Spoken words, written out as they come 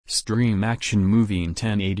Stream action movie in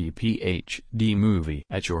 1080p HD movie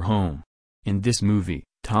at your home. In this movie,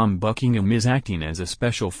 Tom Buckingham is acting as a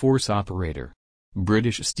special force operator.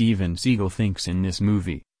 British Steven Seagal thinks in this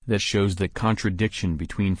movie, that shows the contradiction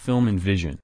between film and vision.